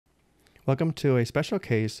Welcome to a special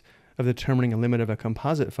case of determining a limit of a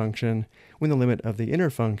composite function when the limit of the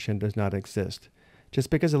inner function does not exist.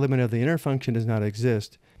 Just because the limit of the inner function does not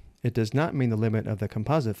exist, it does not mean the limit of the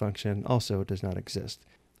composite function also does not exist.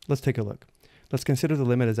 Let's take a look. Let's consider the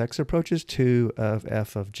limit as x approaches 2 of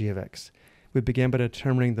f of g of x. We begin by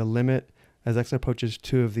determining the limit as x approaches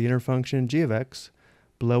 2 of the inner function g of x.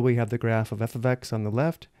 Below we have the graph of f of x on the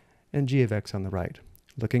left and g of x on the right.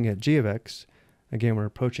 Looking at g of x, again, we're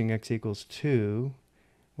approaching x equals 2,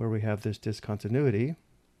 where we have this discontinuity.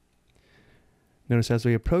 Notice as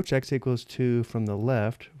we approach x equals 2 from the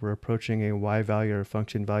left, we're approaching a y value or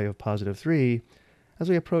function value of positive 3. As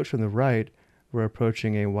we approach from the right, we're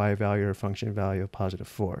approaching a y value or function value of positive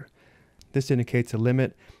 4. This indicates a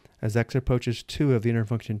limit as x approaches 2 of the inner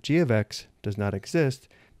function g of x does not exist,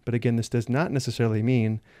 but again, this does not necessarily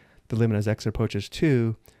mean the limit as x approaches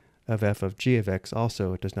 2 of f of g of x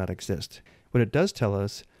also does not exist. What it does tell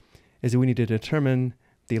us is that we need to determine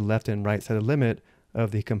the left and right sided limit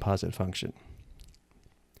of the composite function.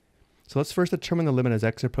 So let's first determine the limit as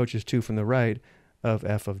x approaches 2 from the right of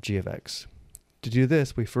f of g of x. To do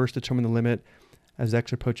this, we first determine the limit as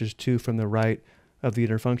x approaches 2 from the right of the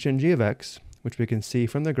inner function g of x, which we can see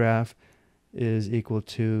from the graph is equal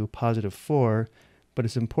to positive 4, but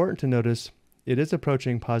it's important to notice it is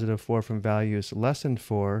approaching positive 4 from values less than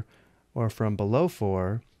 4 or from below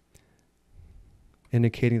 4,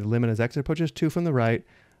 indicating the limit as x approaches 2 from the right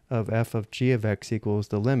of f of g of x equals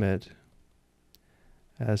the limit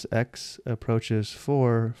as x approaches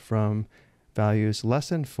 4 from values less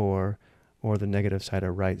than 4 or the negative side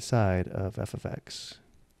or right side of f of x.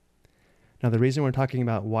 Now the reason we're talking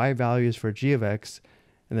about y values for g of x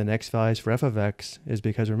and then x values for f of x is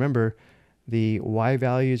because remember, the y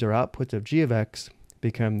values or outputs of g of x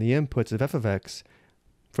become the inputs of f of x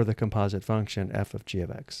for the composite function f of g of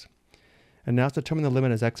x. And now let's determine the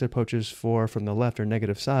limit as x approaches 4 from the left or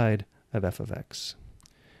negative side of f of x.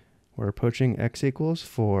 We're approaching x equals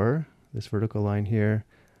 4, this vertical line here,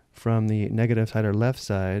 from the negative side or left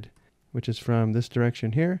side, which is from this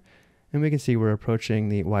direction here, and we can see we're approaching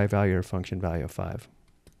the y value or function value of 5.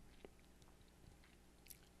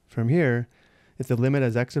 From here, if the limit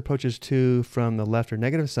as x approaches 2 from the left or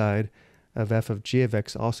negative side of f of g of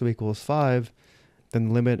x also equals 5, then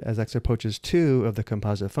the limit as x approaches 2 of the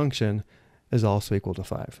composite function is also equal to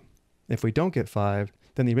 5. If we don't get 5,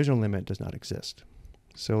 then the original limit does not exist.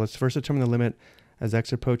 So let's first determine the limit as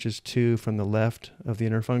x approaches 2 from the left of the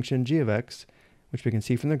inner function g of x, which we can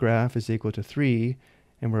see from the graph is equal to 3,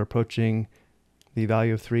 and we're approaching the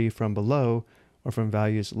value of 3 from below or from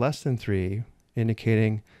values less than 3,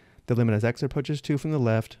 indicating the limit as x approaches 2 from the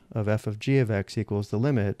left of f of g of x equals the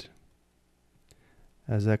limit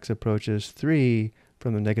as x approaches 3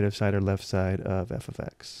 from the negative side or left side of f of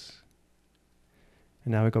x.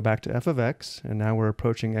 And now we go back to f of x, and now we're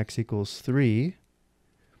approaching x equals 3,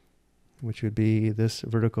 which would be this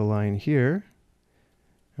vertical line here.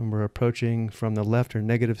 And we're approaching from the left or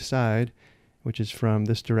negative side, which is from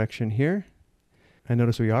this direction here. And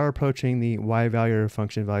notice we are approaching the y value or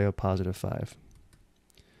function value of positive 5.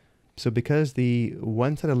 So because the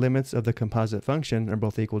one-sided limits of the composite function are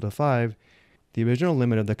both equal to 5, the original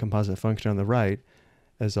limit of the composite function on the right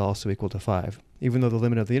is also equal to 5, even though the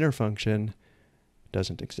limit of the inner function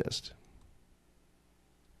doesn't exist.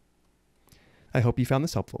 I hope you found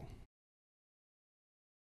this helpful.